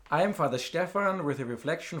I am Father Stefan with a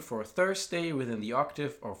reflection for Thursday within the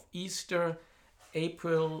octave of Easter,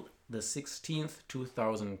 April the 16th,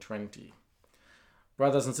 2020.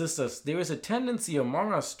 Brothers and sisters, there is a tendency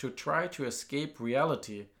among us to try to escape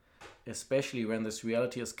reality, especially when this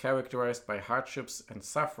reality is characterized by hardships and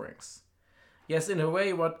sufferings. Yes, in a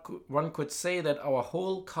way, one could say that our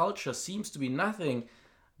whole culture seems to be nothing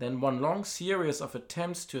than one long series of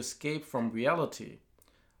attempts to escape from reality.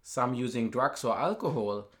 Some using drugs or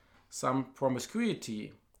alcohol, some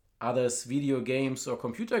promiscuity, others video games or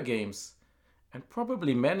computer games, and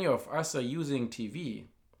probably many of us are using TV.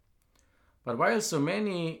 But while so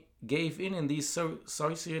many gave in these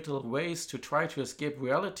societal ways to try to escape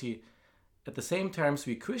reality, at the same time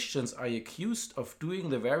we Christians are accused of doing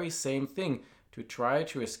the very same thing to try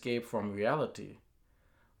to escape from reality.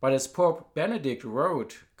 But as Pope Benedict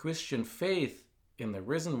wrote, Christian faith in the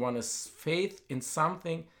risen one is faith in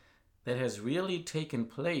something that has really taken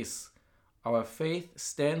place. Our faith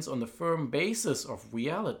stands on the firm basis of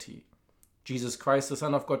reality. Jesus Christ, the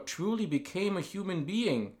Son of God, truly became a human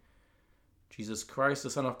being. Jesus Christ, the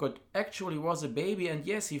Son of God, actually was a baby, and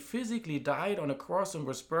yes, he physically died on a cross and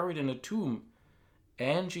was buried in a tomb.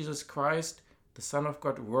 And Jesus Christ, the Son of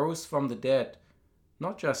God, rose from the dead,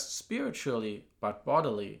 not just spiritually, but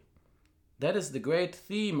bodily. That is the great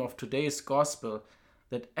theme of today's gospel,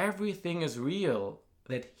 that everything is real,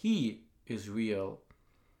 that he is real.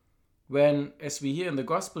 When, as we hear in the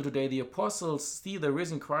gospel today, the apostles see the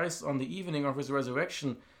risen Christ on the evening of his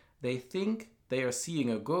resurrection, they think they are seeing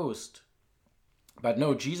a ghost. But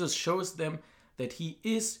no, Jesus shows them that he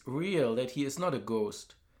is real, that he is not a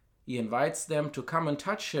ghost. He invites them to come and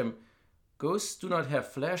touch him. Ghosts do not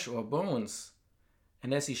have flesh or bones.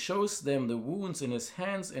 And as he shows them the wounds in his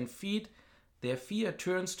hands and feet, their fear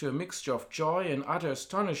turns to a mixture of joy and utter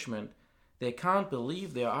astonishment. They can't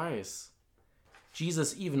believe their eyes.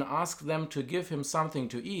 Jesus even asked them to give him something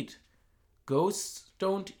to eat. Ghosts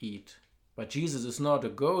don't eat. But Jesus is not a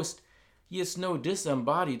ghost. He is no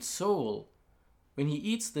disembodied soul. When he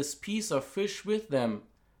eats this piece of fish with them,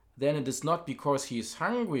 then it is not because he is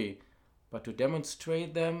hungry, but to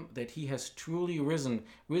demonstrate them that he has truly risen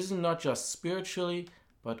not just spiritually,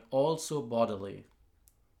 but also bodily.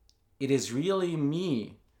 It is really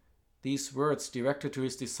me. These words directed to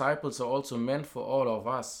his disciples are also meant for all of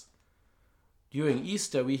us. During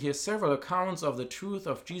Easter, we hear several accounts of the truth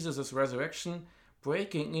of Jesus' resurrection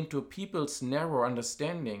breaking into people's narrow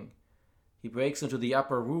understanding. He breaks into the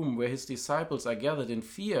upper room where his disciples are gathered in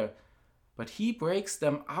fear, but he breaks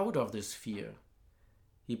them out of this fear.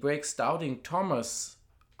 He breaks doubting Thomas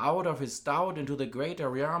out of his doubt into the greater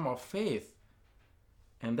realm of faith.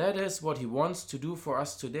 And that is what he wants to do for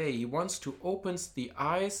us today. He wants to open the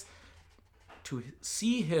eyes to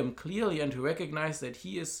see him clearly and to recognize that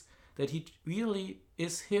he really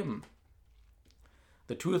is him.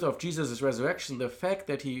 The truth of Jesus' resurrection, the fact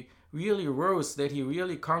that he really rose, that he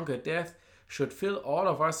really conquered death, should fill all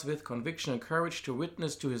of us with conviction and courage to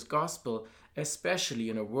witness to his gospel,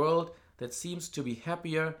 especially in a world that seems to be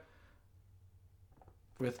happier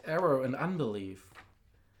with error and unbelief.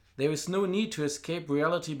 There is no need to escape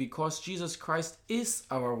reality because Jesus Christ is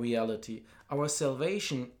our reality. Our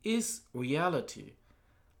salvation is reality.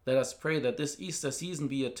 Let us pray that this Easter season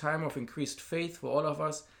be a time of increased faith for all of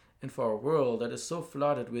us and for a world that is so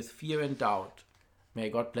flooded with fear and doubt. May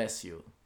God bless you.